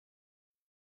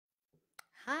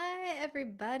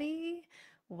everybody.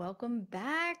 Welcome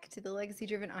back to the Legacy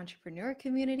Driven Entrepreneur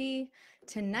community.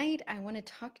 Tonight, I want to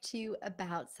talk to you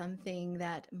about something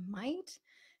that might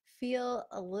feel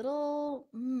a little,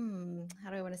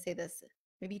 how do I want to say this?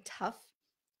 Maybe tough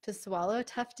to swallow,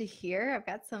 tough to hear. I've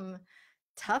got some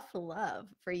tough love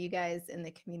for you guys in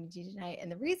the community tonight.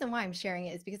 And the reason why I'm sharing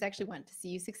it is because I actually want to see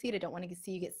you succeed. I don't want to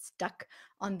see you get stuck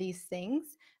on these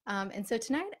things. And so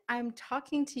tonight, I'm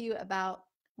talking to you about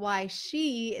why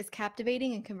she is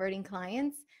captivating and converting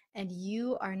clients and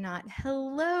you are not.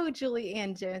 Hello, Julie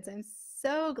Ann Jones. I'm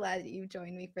so glad that you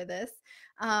joined me for this.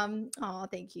 Oh,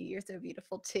 thank you. You're so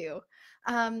beautiful too.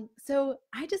 So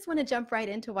I just want to jump right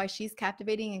into why she's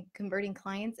captivating and converting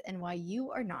clients and why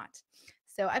you are not.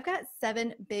 So I've got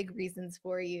 7 big reasons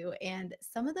for you, and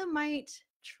some of them might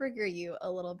trigger you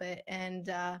a little bit. And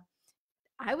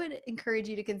I would encourage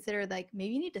you to consider like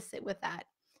maybe you need to sit with that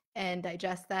and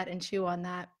digest that and chew on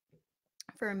that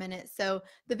for a minute. So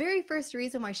the very first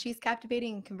reason why she's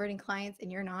captivating and converting clients and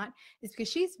you're not is because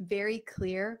she's very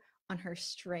clear on her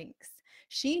strengths.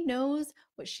 She knows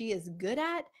what she is good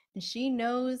at and she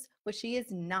knows what she is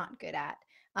not good at.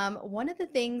 One of the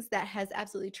things that has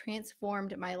absolutely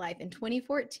transformed my life in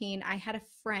 2014, I had a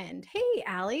friend. Hey,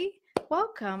 Allie,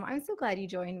 welcome. I'm so glad you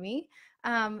joined me.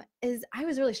 Is I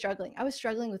was really struggling. I was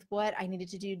struggling with what I needed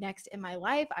to do next in my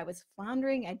life. I was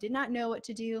floundering. I did not know what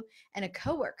to do. And a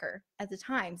coworker at the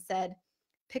time said,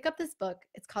 pick up this book.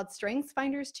 It's called Strengths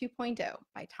Finders 2.0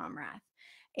 by Tom Rath.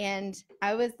 And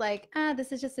I was like,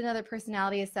 this is just another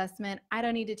personality assessment. I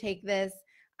don't need to take this.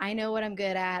 I know what I'm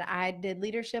good at. I did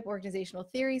leadership organizational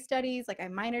theory studies. Like I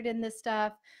minored in this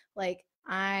stuff. Like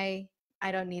I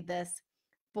don't need this.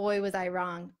 Boy, was I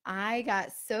wrong. I got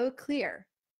so clear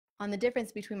on the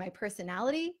difference between my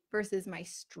personality versus my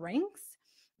strengths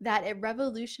that it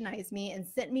revolutionized me and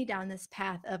sent me down this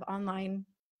path of online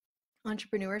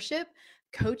entrepreneurship,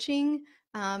 coaching,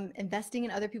 investing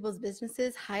in other people's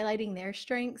businesses, highlighting their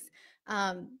strengths.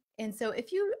 And so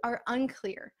if you are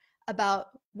unclear about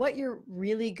what you're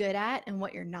really good at and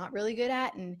what you're not really good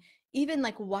at, and even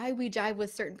like why we jive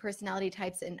with certain personality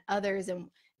types and others,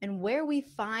 and where we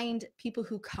find people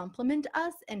who complement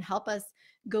us and help us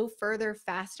go further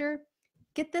faster,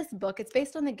 get this book. It's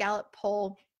based on the Gallup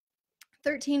poll.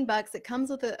 13 bucks. It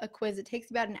comes with a quiz. It takes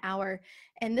about an hour.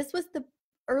 And this was the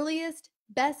earliest,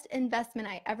 best investment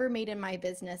I ever made in my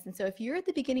business. And so if you're at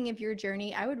the beginning of your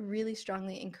journey, I would really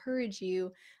strongly encourage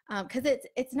you, because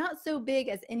it's not so big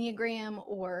as Enneagram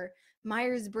or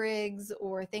Myers-Briggs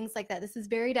or things like that. This is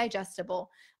very digestible,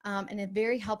 and it's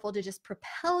very helpful to just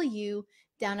propel you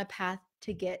down a path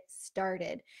to get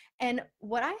started. And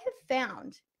what I have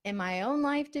found in my own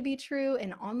life to be true,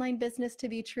 in online business to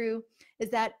be true,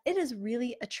 is that it is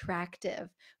really attractive.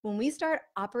 When we start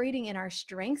operating in our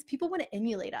strengths, people want to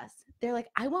emulate us. They're like,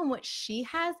 I want what she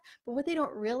has, but what they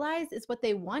don't realize is what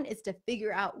they want is to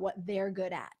figure out what they're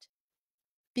good at.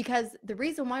 Because the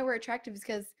reason why we're attractive is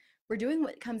because we're doing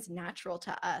what comes natural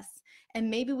to us. And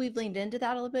maybe we've leaned into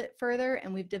that a little bit further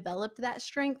and we've developed that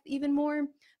strength even more.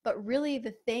 But really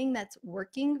the thing that's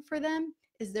working for them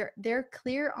is they're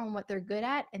clear on what they're good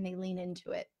at and they lean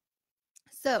into it.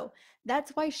 So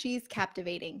that's why she's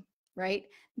captivating, right?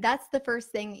 That's the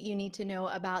first thing you need to know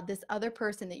about this other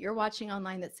person that you're watching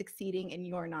online that's succeeding and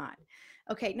you're not.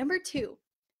 Okay, number 2,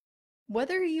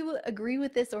 whether you agree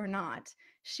with this or not,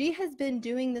 she has been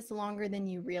doing this longer than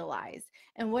you realize.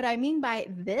 And what I mean by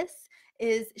this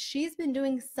is she's been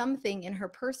doing something in her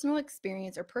personal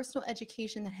experience or personal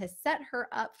education that has set her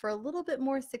up for a little bit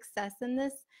more success in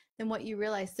this than what you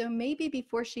realize. So maybe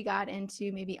before she got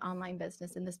into maybe online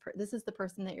business, and this is the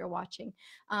person that you're watching,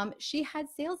 she had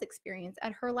sales experience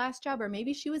at her last job, or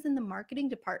maybe she was in the marketing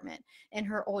department in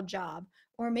her old job,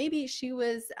 or maybe she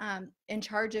was in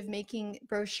charge of making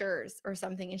brochures or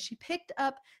something, and she picked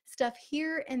up stuff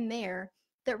here and there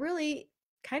that really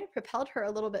kind of propelled her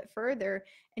a little bit further.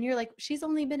 And you're like, she's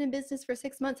only been in business for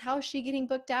 6 months. How is she getting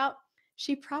booked out?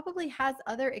 She probably has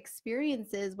other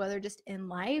experiences, whether just in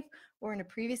life or in a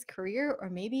previous career, or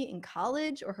maybe in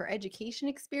college or her education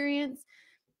experience,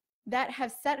 that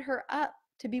have set her up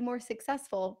to be more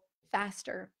successful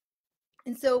faster.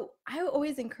 And so I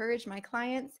always encourage my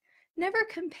clients, never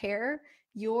compare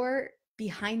your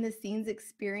behind the scenes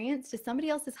experience to somebody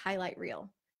else's highlight reel,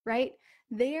 right?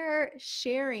 They're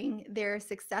sharing their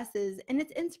successes and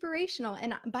it's inspirational.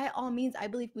 And by all means, I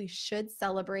believe we should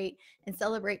celebrate and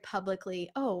celebrate publicly.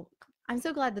 Oh, I'm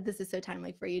so glad that this is so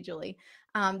timely for you, Julie.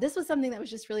 This was something that was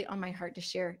just really on my heart to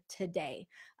share today.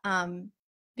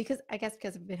 Because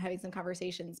I've been having some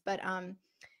conversations, but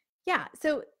yeah,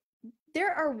 so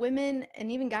there are women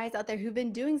and even guys out there who've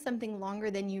been doing something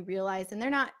longer than you realize, and they're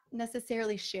not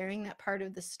necessarily sharing that part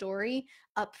of the story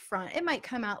up front. It might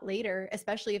come out later,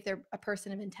 especially if they're a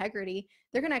person of integrity.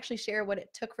 They're going to actually share what it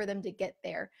took for them to get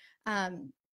there.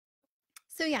 Um,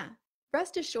 so yeah,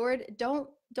 rest assured, don't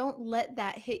let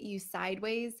that hit you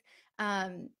sideways.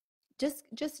 Um,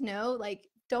 just know, like,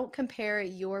 don't compare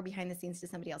your behind the scenes to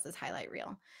somebody else's highlight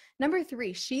reel. Number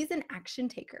 3, she's an action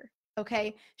taker.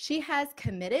 Okay, she has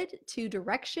committed to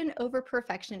direction over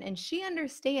perfection, and she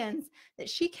understands that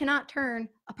she cannot turn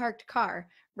a parked car,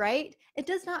 right? It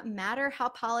does not matter how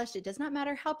polished, it does not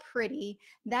matter how pretty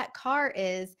that car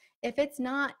is. If it's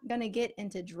not going to get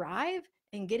into drive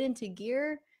and get into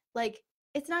gear, like,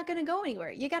 it's not going to go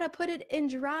anywhere. You got to put it in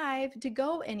drive to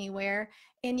go anywhere,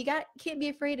 and can't be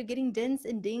afraid of getting dents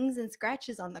and dings and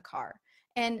scratches on the car.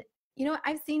 And you know,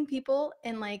 I've seen people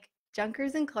in like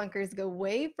junkers and clunkers go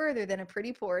way further than a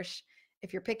pretty Porsche.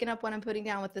 If you're picking up what I'm putting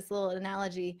down with this little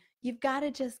analogy, you've got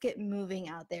to just get moving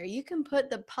out there. You can put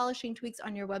the polishing tweaks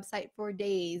on your website for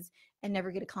days and never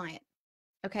get a client.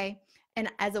 Okay. And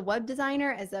as a web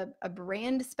designer, as a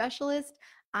brand specialist,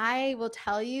 I will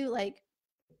tell you, like,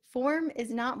 form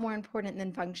is not more important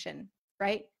than function,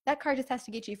 right? That car just has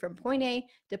to get you from point A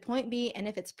to point B. And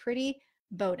if it's pretty,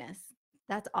 bonus.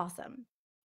 That's awesome.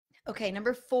 Okay,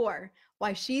 number 4,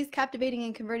 why she's captivating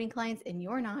and converting clients and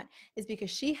you're not is because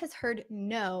she has heard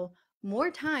no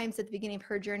more times at the beginning of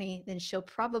her journey than she'll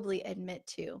probably admit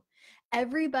to.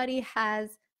 Everybody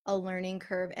has a learning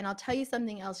curve. And I'll tell you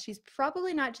something else. She's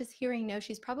probably not just hearing no,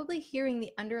 she's probably hearing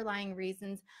the underlying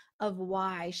reasons of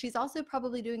why. She's also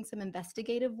probably doing some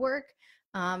investigative work.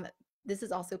 This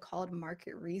is also called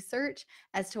market research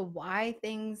as to why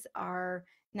things are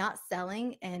not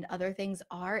selling and other things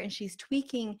are. And she's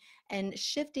tweaking and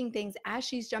shifting things as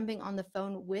she's jumping on the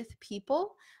phone with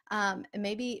people. And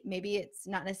maybe it's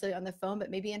not necessarily on the phone,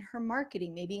 but maybe in her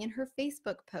marketing, maybe in her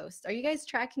Facebook posts. Are you guys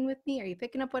tracking with me? Are you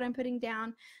picking up what I'm putting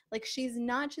down? Like, she's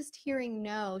not just hearing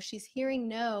no, she's hearing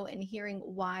no and hearing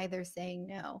why they're saying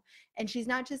no. And she's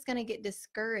not just going to get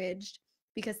discouraged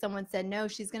because someone said no.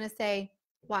 She's going to say,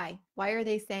 why? Why are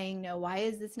they saying no? Why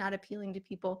is this not appealing to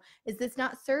people? Is this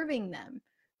not serving them?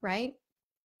 Right?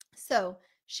 So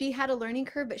she had a learning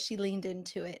curve, but she leaned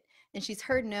into it, and she's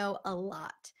heard no a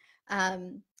lot.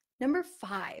 Um, Number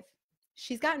 5,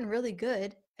 she's gotten really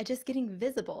good at just getting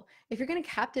visible. If you're going to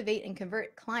captivate and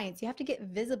convert clients, you have to get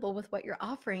visible with what you're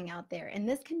offering out there. And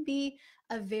this can be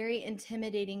a very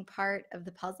intimidating part of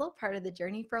the puzzle, part of the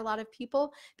journey for a lot of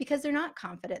people, because they're not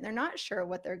confident. They're not sure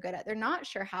what they're good at. They're not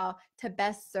sure how to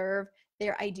best serve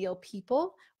their ideal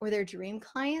people or their dream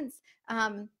clients.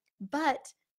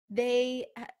 But they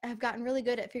have gotten really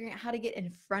good at figuring out how to get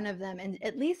in front of them and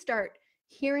at least start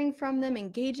hearing from them,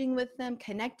 engaging with them,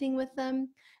 connecting with them.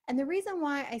 And the reason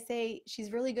why I say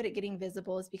she's really good at getting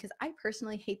visible is because I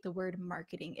personally hate the word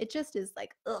marketing. It just is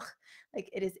like, ugh, like,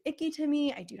 it is icky to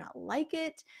me. I do not like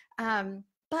it.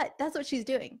 But that's what she's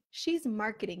doing. She's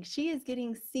marketing. She is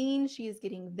getting seen. She is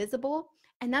getting visible.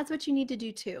 And that's what you need to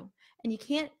do too. And you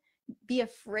can't be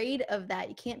afraid of that.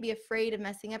 You can't be afraid of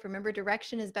messing up. Remember,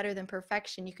 direction is better than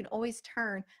perfection. You can always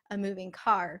turn a moving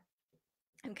car.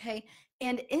 Okay.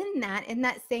 And in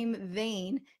that same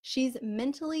vein, she's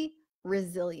mentally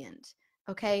resilient.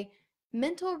 Okay.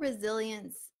 Mental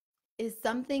resilience is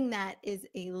something that is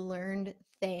a learned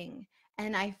thing.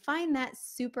 And I find that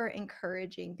super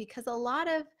encouraging because a lot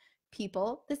of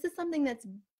people, this is something that's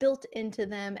built into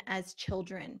them as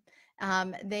children.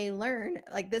 They learn,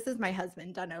 like, this is my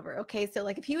husband done over. Okay. So,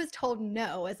 like, if he was told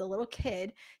no as a little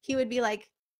kid, he would be like,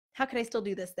 how can I still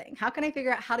do this thing? How can I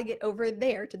figure out how to get over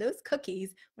there to those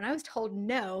cookies when I was told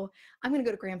no, I'm going to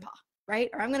go to grandpa, right?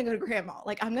 Or I'm going to go to grandma.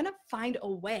 Like, I'm going to find a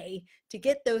way to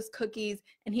get those cookies.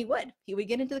 And he would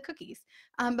get into the cookies.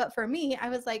 But for me, I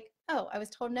was like, oh, I was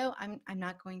told no, I'm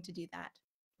not going to do that.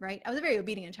 Right? I was a very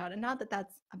obedient child, and not that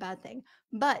that's a bad thing,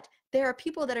 but there are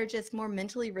people that are just more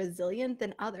mentally resilient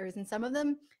than others. And some of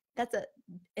them, that's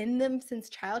in them since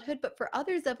childhood. But for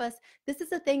others of us, this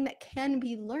is a thing that can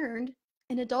be learned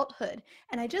in adulthood.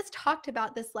 And I just talked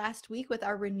about this last week with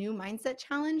our Renew Mindset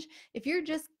Challenge. If you're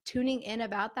just tuning in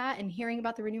about that and hearing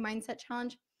about the Renew Mindset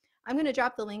Challenge, I'm going to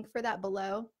drop the link for that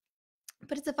below.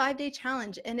 But it's a 5-day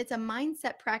challenge, and it's a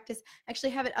mindset practice. I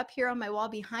actually have it up here on my wall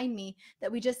behind me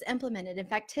that we just implemented. In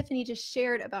fact, Tiffany just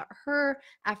shared about her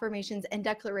affirmations and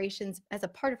declarations as a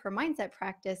part of her mindset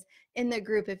practice in the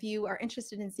group. If you are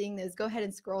interested in seeing those, go ahead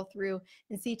and scroll through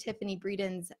and see Tiffany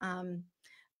Breeden's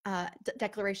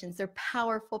declarations. They're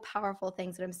powerful, powerful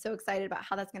things that I'm so excited about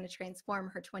how that's going to transform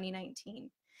her 2019.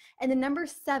 And then number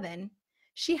 7,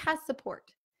 she has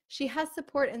support. she has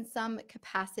support in some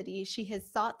capacity. She has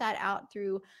sought that out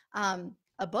through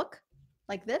a book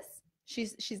like this.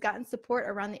 She's gotten support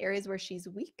around the areas where she's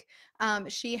weak.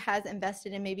 She has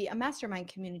invested in maybe a mastermind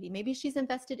community. Maybe she's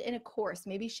invested in a course.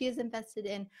 Maybe she has invested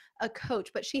in a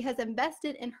coach, but she has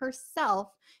invested in herself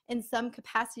in some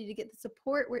capacity to get the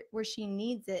support where she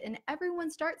needs it. And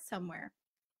everyone starts somewhere.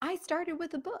 I started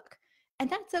with a book, and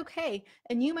that's okay.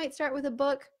 And you might start with a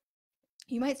book.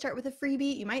 You might start with a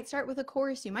freebie. You might start with a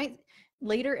course. You might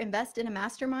later invest in a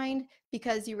mastermind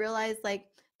because you realize like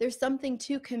there's something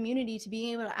to community to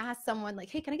being able to ask someone like,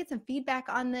 hey, can I get some feedback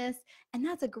on this? And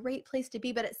that's a great place to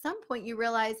be. But at some point you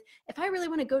realize if I really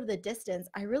want to go to the distance,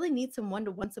 I really need some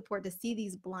one-to-one support to see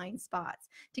these blind spots,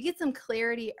 to get some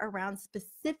clarity around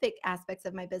specific aspects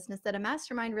of my business that a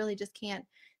mastermind really just can't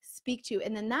speak to.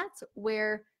 And then that's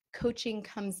where coaching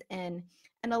comes in.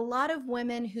 And a lot of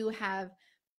women who have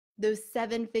those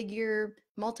 7-figure,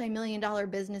 multi-million dollar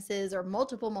businesses or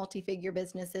multiple multi-figure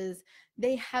businesses,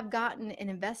 they have gotten and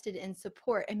invested in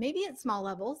support, and maybe at small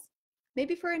levels,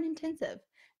 maybe for an intensive,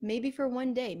 maybe for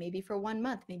one day, maybe for 1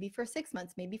 month, maybe for 6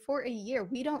 months, maybe for a year.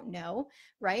 We don't know,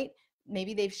 right?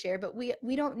 Maybe they've shared, but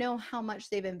we don't know how much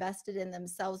they've invested in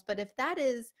themselves. But if that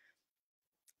is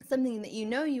something that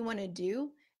you want to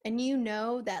do, and you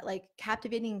know that like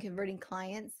captivating and converting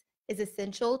clients is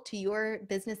essential to your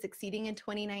business succeeding in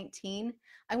 2019,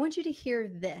 I want you to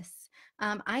hear this.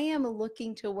 I am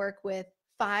looking to work with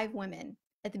 5 women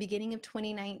at the beginning of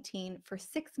 2019 for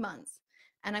 6 months.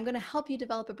 And I'm going to help you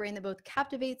develop a brand that both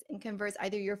captivates and converts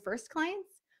either your first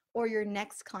clients or your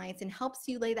next clients, and helps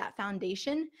you lay that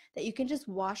foundation that you can just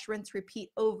wash, rinse, repeat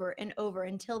over and over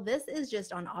until this is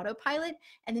just on autopilot.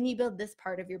 And then you build this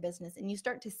part of your business and you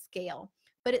start to scale.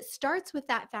 But it starts with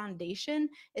that foundation.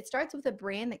 It starts with a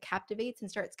brand that captivates and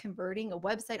starts converting, a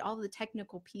website, all the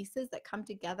technical pieces that come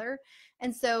together.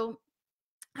 And so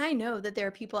I know that there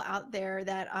are people out there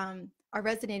that are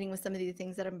resonating with some of these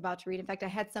things that I'm about to read. In fact, I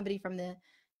had somebody from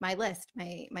my list,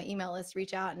 my email list,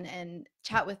 reach out and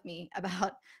chat with me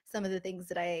about some of the things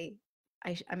that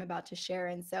I'm about to share.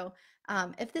 And so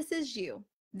if this is you,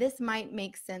 this might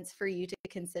make sense for you to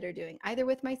consider doing either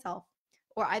with myself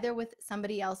or either with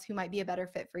somebody else who might be a better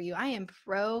fit for you. I am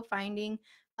pro finding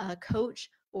a coach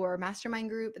or mastermind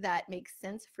group that makes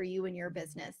sense for you and your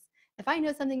business. If I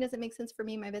know something doesn't make sense for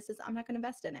me in my business, I'm not going to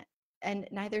invest in it, and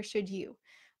neither should you.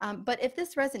 But if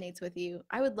this resonates with you,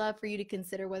 I would love for you to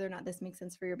consider whether or not this makes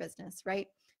sense for your business, right?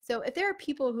 So if there are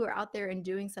people who are out there and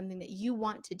doing something that you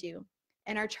want to do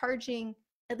and are charging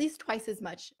at least twice as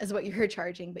much as what you're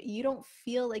charging, but you don't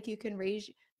feel like you can raise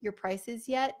your prices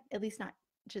yet, at least not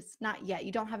yet.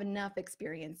 You don't have enough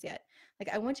experience yet.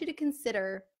 Like, I want you to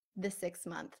consider the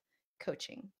 6-month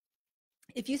coaching.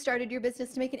 If you started your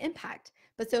business to make an impact,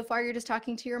 but so far you're just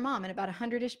talking to your mom and about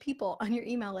 100-ish people on your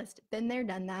email list, been there,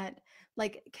 done that,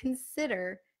 like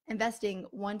consider investing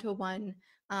one-to-one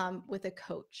with a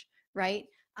coach, right?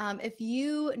 If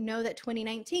you know that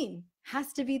 2019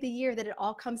 has to be the year that it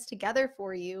all comes together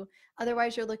for you,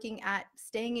 otherwise you're looking at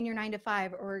staying in your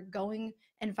 9-to-5 or going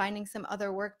and finding some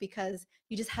other work because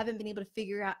you just haven't been able to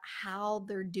figure out how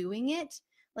they're doing it,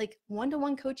 like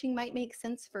one-to-one coaching might make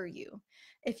sense for you.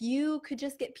 If you could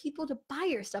just get people to buy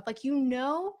your stuff, like you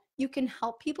can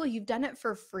help people, you've done it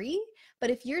for free,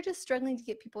 but if you're just struggling to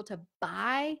get people to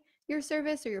buy your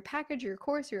service or your package or your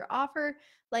course or your offer,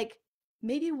 like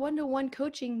maybe one-to-one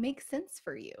coaching makes sense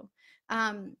for you.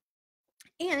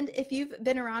 And if you've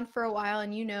been around for a while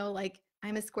and you know, like,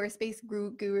 I'm a Squarespace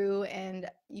guru and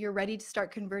you're ready to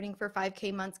start converting for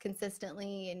 5K months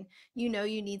consistently, and you know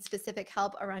you need specific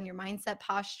help around your mindset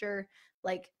posture,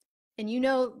 like, and you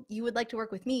know you would like to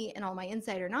work with me and all my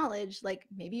insider knowledge, like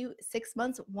maybe 6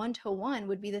 months one-to-one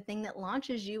would be the thing that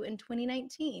launches you in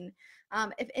 2019.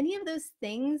 If any of those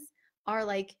things are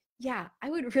like, yeah, I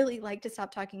would really like to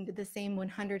stop talking to the same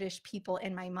 100-ish people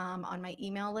and my mom on my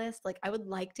email list. Like, I would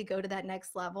like to go to that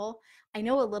next level. I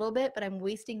know a little bit, but I'm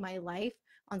wasting my life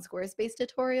on Squarespace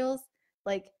tutorials.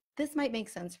 Like, this might make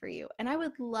sense for you. And I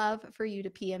would love for you to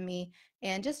PM me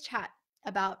and just chat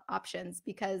about options,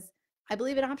 because I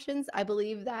believe in options. I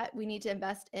believe that we need to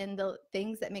invest in the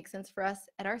things that make sense for us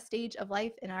at our stage of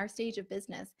life and our stage of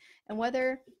business. And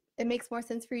whether it makes more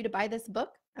sense for you to buy this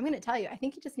book, I'm going to tell you, I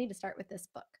think you just need to start with this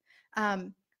book.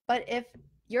 But if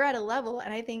you're at a level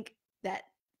and I think that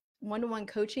one-to-one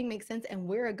coaching makes sense and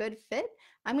we're a good fit,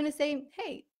 I'm going to say,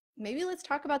 hey, maybe let's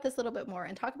talk about this a little bit more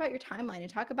and talk about your timeline and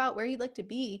talk about where you'd like to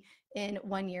be in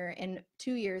 1 year, in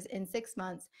 2 years, in 6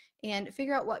 months, and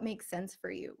figure out what makes sense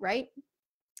for you, right?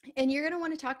 And you're going to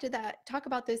want to talk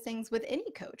about those things with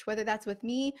any coach, whether that's with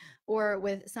me or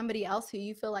with somebody else who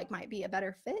you feel like might be a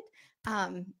better fit.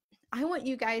 I want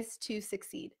you guys to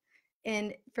succeed.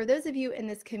 And for those of you in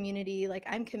this community, like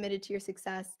I'm committed to your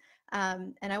success.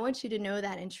 And I want you to know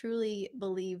that and truly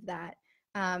believe that.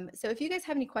 So if you guys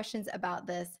have any questions about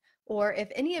this, or if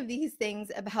any of these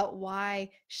things about why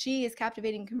she is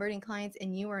captivating, converting clients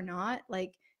and you are not,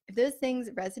 like if those things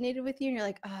resonated with you and you're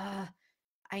like,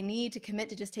 I need to commit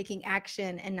to just taking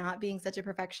action and not being such a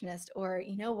perfectionist. Or,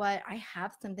 you know what, I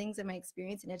have some things in my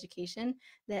experience in education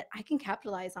that I can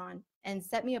capitalize on and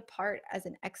set me apart as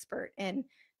an expert. And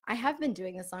I have been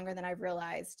doing this longer than I've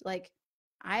realized. Like,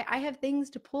 I have things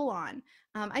to pull on.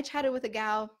 I chatted with a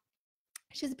gal,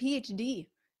 she has a PhD,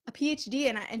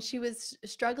 and she was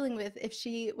struggling with if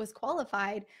she was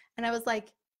qualified. And I was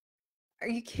like, are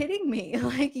you kidding me?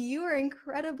 Like you are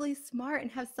incredibly smart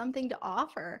and have something to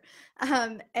offer.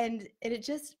 And it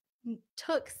just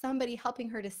took somebody helping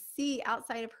her to see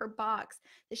outside of her box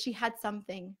that she had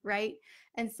something, right?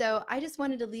 And so I just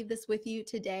wanted to leave this with you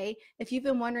today. If you've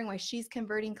been wondering why she's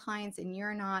converting clients and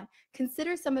you're not,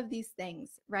 consider some of these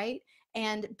things, right?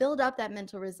 And build up that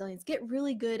mental resilience. Get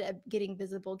really good at getting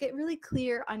visible. Get really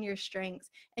clear on your strengths,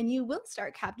 and you will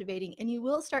start captivating and you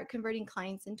will start converting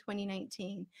clients in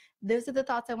 2019. Those are the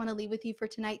thoughts I want to leave with you for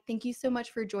tonight. Thank you so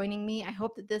much for joining me. I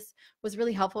hope that this was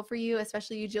really helpful for you,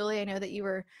 especially you, Julie. I know that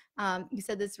you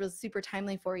said this was super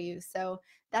timely for you. So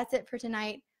that's it for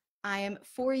tonight. I am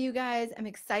for you guys. I'm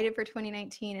excited for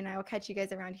 2019, and I will catch you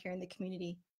guys around here in the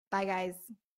community. Bye, guys.